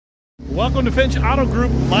Welcome to Finch Auto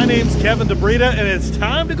Group. My name's Kevin DeBrita, and it's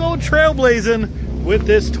time to go trailblazing with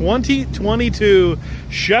this 2022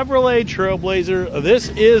 Chevrolet Trailblazer. This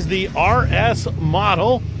is the RS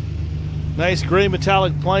model. Nice gray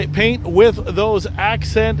metallic paint with those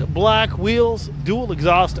accent black wheels, dual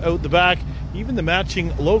exhaust out the back, even the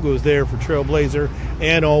matching logos there for Trailblazer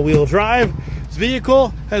and all-wheel drive. This vehicle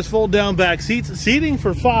has fold-down back seats, seating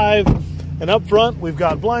for 5, and up front we've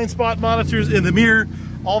got blind spot monitors in the mirror,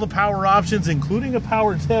 all the power options including a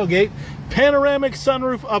powered tailgate, panoramic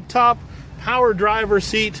sunroof up top, power driver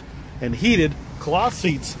seat, and heated cloth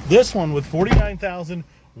seats. This one with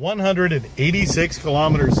 49,186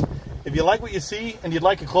 kilometers. If you like what you see and you'd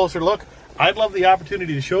like a closer look, I'd love the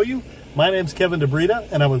opportunity to show you. My name's Kevin DeBrita,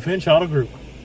 and I'm with Finch Auto Group.